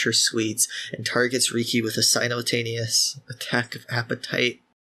to match her sweets and targets Riki with a simultaneous attack of appetite.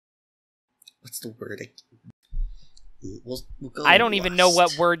 What's the word? We'll go I don't lust. even know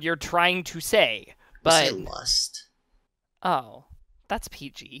what word you're trying to say, but... We'll say lust. Oh, that's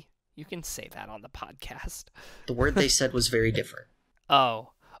PG. You can say that on the podcast. The word they said was very different.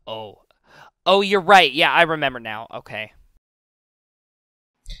 Oh, you're right. Yeah, I remember now. Okay.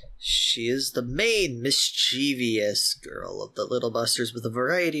 She is the main mischievous girl of the Little Busters with a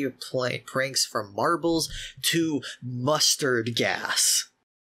variety of pranks from marbles to mustard gas.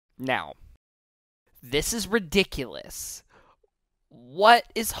 Now, this is ridiculous. What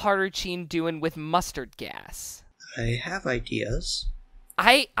is Haruchin doing with mustard gas? I have ideas.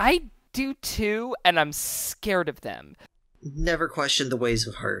 I do too, and I'm scared of them. Never question the ways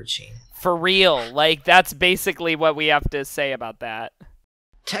of Haruchin. For real, like, that's basically what we have to say about that.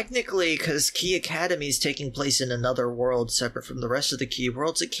 Technically, because Key Academy is taking place in another world separate from the rest of the Key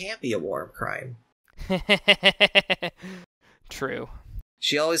worlds, it can't be a war crime. True.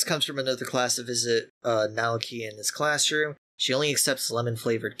 She always comes from another class to visit Naoki in his classroom. She only accepts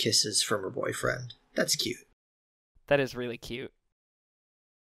lemon-flavored kisses from her boyfriend. That's cute. That is really cute.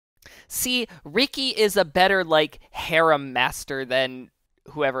 See, Riki is a better, like, harem master than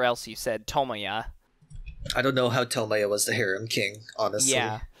whoever else you said, Tomoya. I don't know how Tomoya was the harem king, honestly.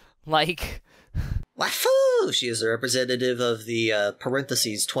 Yeah, like... Waifu! She is a representative of the,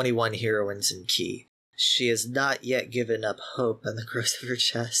 parentheses, 21 heroines in Key. She has not yet given up hope on the growth of her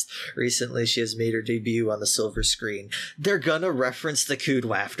chest. Recently, she has made her debut on the silver screen. They're gonna reference the Cood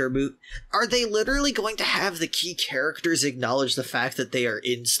Wafter boot. Are they literally going to have the Key characters acknowledge the fact that they are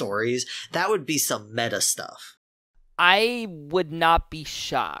in stories? That would be some meta stuff. I would not be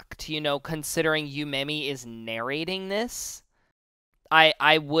shocked, considering Yumemi is narrating this.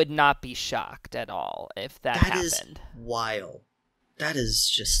 I would not be shocked at all if that happened. That is wild. That is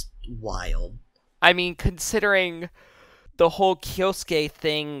just wild. I mean, considering the whole Kyosuke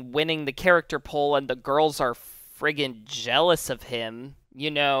thing winning the character poll and the girls are friggin' jealous of him,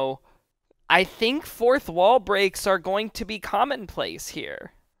 I think fourth wall breaks are going to be commonplace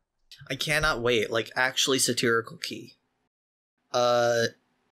here. I cannot wait, actually satirical Key. Why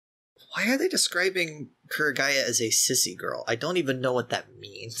are they describing Kuragaya as a sissy girl? I don't even know what that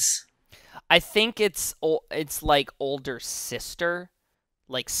means. I think it's like older sister,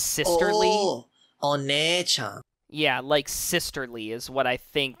 like sisterly. Oh, one-chan. Yeah, like sisterly is what I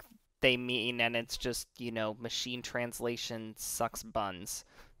think they mean, and it's just, machine translation sucks buns.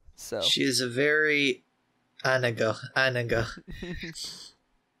 So she is a very anaga.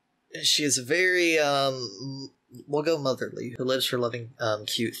 She is very we'll go motherly, who lives for loving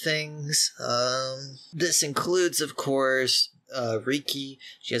cute things. This includes, of course, Riki.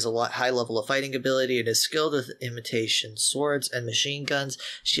 She has a high level of fighting ability and is skilled with imitation swords and machine guns.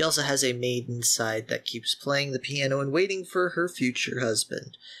 She also has a maiden side that keeps playing the piano and waiting for her future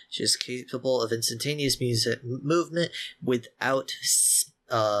husband. She is capable of instantaneous movement without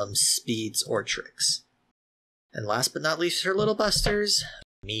speeds or tricks. And last but not least, her little busters,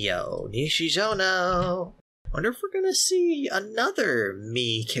 Mio Nishizono. Wonder if we're gonna see another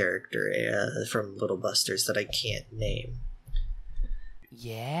me character from Little Busters that I can't name.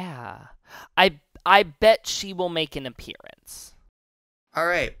 Yeah. I bet she will make an appearance.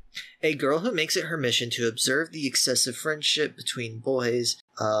 Alright. A girl who makes it her mission to observe the excessive friendship between boys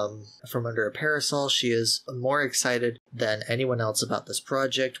from under a parasol. She is more excited than anyone else about this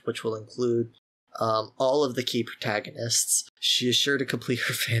project, which will include all of the key protagonists. She is sure to complete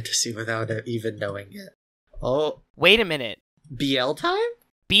her fantasy without even knowing it. Oh. Wait a minute. BL time?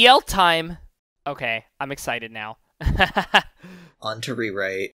 BL time. Okay, I'm excited now. On to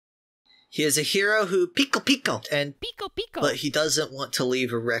rewrite. He is a hero who pico and pico, but he doesn't want to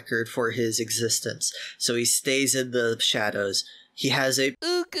leave a record for his existence, so he stays in the shadows. He has a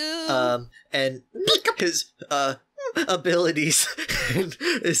Uku. and his abilities and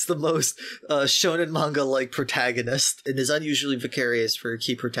is the most shonen manga like protagonist and is unusually vicarious for a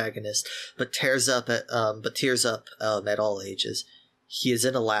key protagonist, but tears up at all ages. He is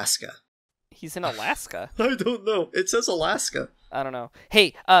in Alaska. He's in Alaska? I don't know. It says Alaska. I don't know.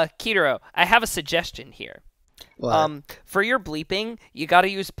 Hey, Kitaro, I have a suggestion here. What? For your bleeping, you gotta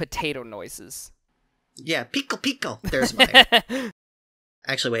use potato noises. Yeah, pico pico. There's mine.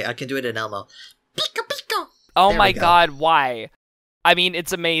 Actually, wait, I can do it in Elmo. Pico pico. Oh there my god, why? I mean,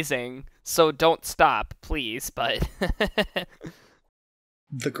 it's amazing, so don't stop, please, but...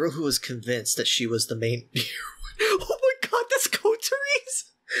 The girl who was convinced that she was the main... Oh my god, that's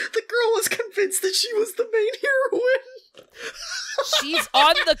Coteries! The girl was convinced that she was the main heroine! She's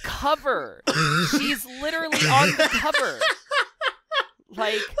on the cover! She's literally on the cover!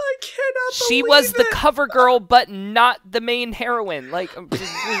 Like, I cannot she was the cover girl, but not the main heroine. Like,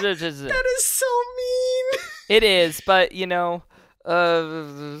 that is so mean. It is, but you know,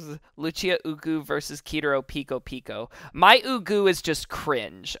 Lucia Ugu versus Kitaro Pico Pico. My Ugu is just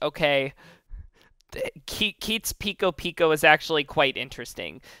cringe. Okay, Keats Pico Pico is actually quite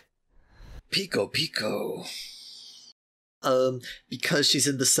interesting. Pico Pico. Because she's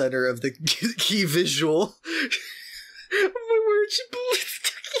in the center of the key visual. My word, she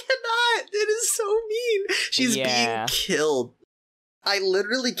cannot. It is so mean. She's being killed. I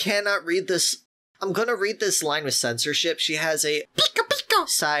literally cannot read this. I'm gonna read this line with censorship. She has a pico pico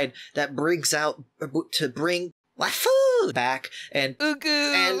side that brings out to bring waifu back and Ugu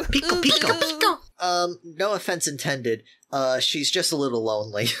and pico pico pico. No offense intended. She's just a little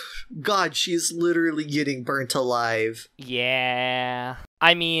lonely. God, she's literally getting burnt alive. Yeah.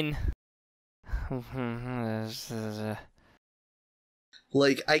 I mean.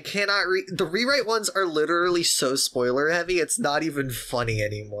 Like, I cannot read. The rewrite ones are literally so spoiler heavy, it's not even funny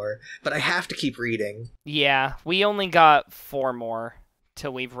anymore. But I have to keep reading. Yeah, we only got 4 more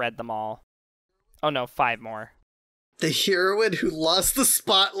till we've read them all. Oh no, 5 more. The heroine who lost the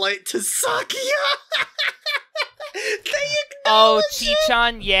spotlight to Sakuya! They acknowledge it!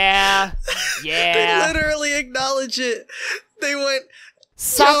 Chi-chan, yeah. Yeah. They literally acknowledge it. They went...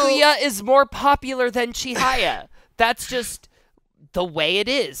 Sakuya is more popular than Chihaya. That's just the way it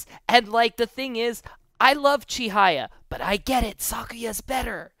is. And, like, the thing is, I love Chihaya, but I get it. Sakuya's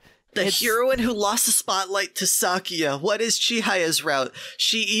better. The heroine who lost the spotlight to Sakuya. What is Chihaya's route?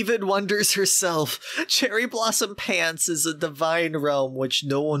 She even wonders herself. Cherry Blossom Pants is a divine realm which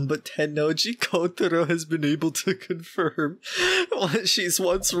no one but Tennoji Kotaro has been able to confirm. She's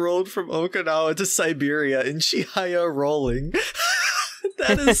once rolled from Okinawa to Siberia in Chihaya rolling.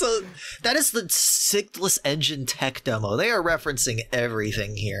 That is the Sickless Engine tech demo. They are referencing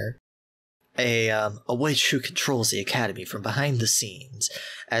everything here. A witch who controls the academy from behind the scenes.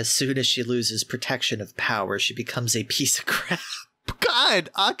 As soon as she loses protection of power, she becomes a piece of crap. God,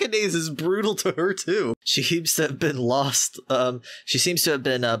 Akane's is brutal to her too. She seems to have been lost. She seems to have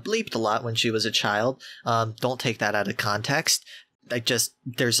been bleeped a lot when she was a child. Don't take that out of context.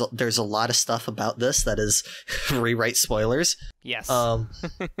 There's a lot of stuff about this that is rewrite spoilers. Yes.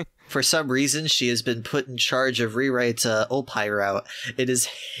 For some reason, she has been put in charge of rewrites Opie route. It is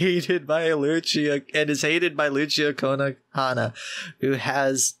hated by Lucia Konohana, who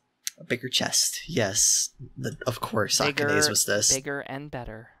has a bigger chest. Yes, of course, Akane's was this. Bigger and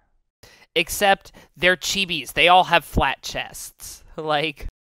better. Except they're chibis. They all have flat chests. Like...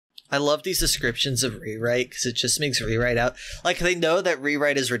 I love these descriptions of rewrite because it just makes rewrite out like they know that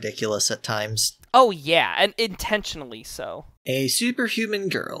rewrite is ridiculous at times. Oh yeah, and intentionally so. A superhuman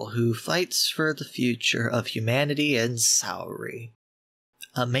girl who fights for the future of humanity and Saori.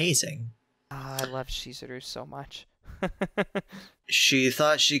 Amazing. I love Shizuru so much. She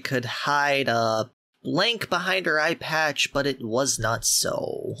thought she could hide a blank behind her eye patch, but it was not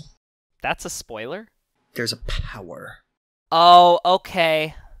so. That's a spoiler? There's a power. Oh,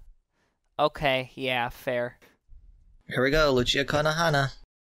 okay. Okay, yeah, fair. Here we go, Lucia Konohana.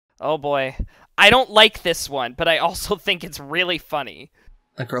 Oh boy. I don't like this one, but I also think it's really funny.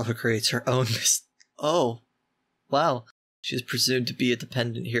 A girl who creates her own Oh. Wow. She's presumed to be a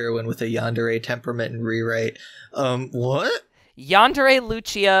dependent heroine with a yandere temperament and rewrite. What? Yandere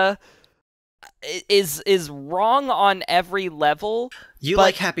Lucia is wrong on every level. You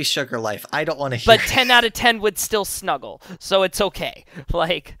like Happy Sugar Life. I don't want to hear But 10 out of 10 would still snuggle, so it's okay.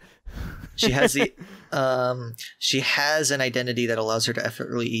 Like... She has she has an identity that allows her to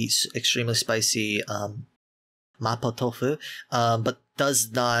effortlessly eat extremely spicy mapo tofu, but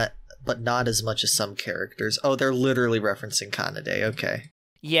not as much as some characters. Oh, they're literally referencing Kanade. Okay.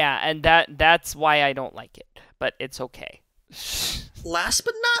 Yeah, and that's why I don't like it, but it's okay. Last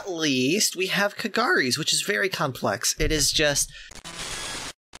but not least, we have Kagari's, which is very complex. It is just...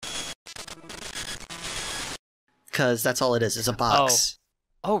 because that's all it is a box.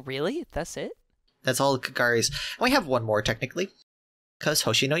 Oh, really? That's it? That's all Kagari's. And we have one more, technically, because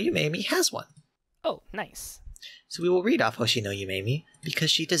Hoshi no Yumemi has one. Oh, nice. So we will read off Hoshi no Yumemi,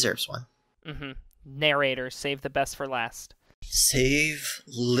 because she deserves one. Mm-hmm. Narrator, save the best for last. Save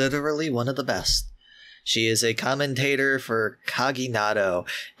literally one of the best. She is a commentator for Kaginado,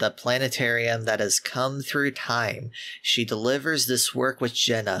 the planetarium that has come through time. She delivers this work with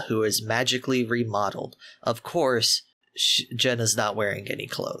Jenna, who is magically remodeled. Of course, Jenna's not wearing any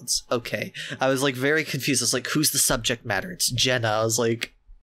clothes. Okay. I was like very confused. I was like, who's the subject matter? It's Jenna. I was like...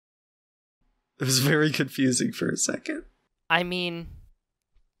 it was very confusing for a second. I mean,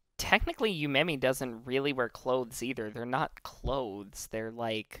 technically Yumemi doesn't really wear clothes either. They're not clothes. They're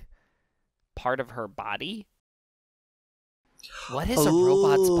like... part of her body? What is a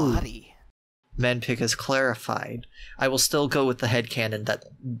robot's body? Menpick has clarified. I will still go with the headcanon that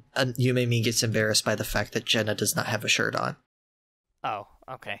Yumemi gets embarrassed by the fact that Jenna does not have a shirt on. Oh,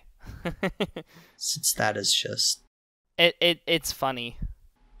 okay. Since that is just... It's funny.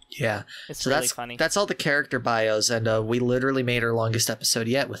 Yeah. It's so really that's funny. That's all the character bios, and we literally made our longest episode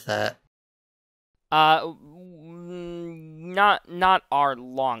yet with that. Not our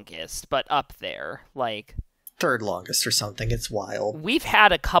longest, but up there. Like third longest or something. It's wild. We've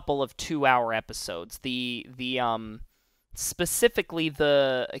had a couple of 2-hour episodes. The specifically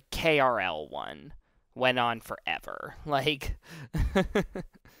the KRL one went on forever. Like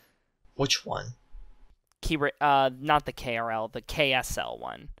which one? Not the KRL, the KSL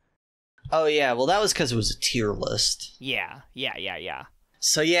one. Oh yeah, well that was because it was a tier list. Yeah.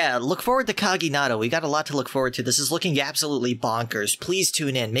 So yeah, look forward to Kaginado. We got a lot to look forward to. This is looking absolutely bonkers. Please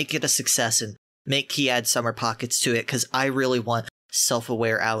tune in, make it a success, and make Key add summer pockets to it, because I really want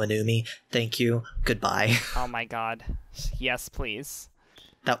self-aware Aonumi. Thank you. Goodbye. Oh my god. Yes, please.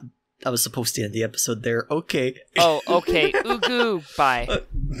 That was supposed to end the episode there. Okay. Oh, okay. Ugu. Bye.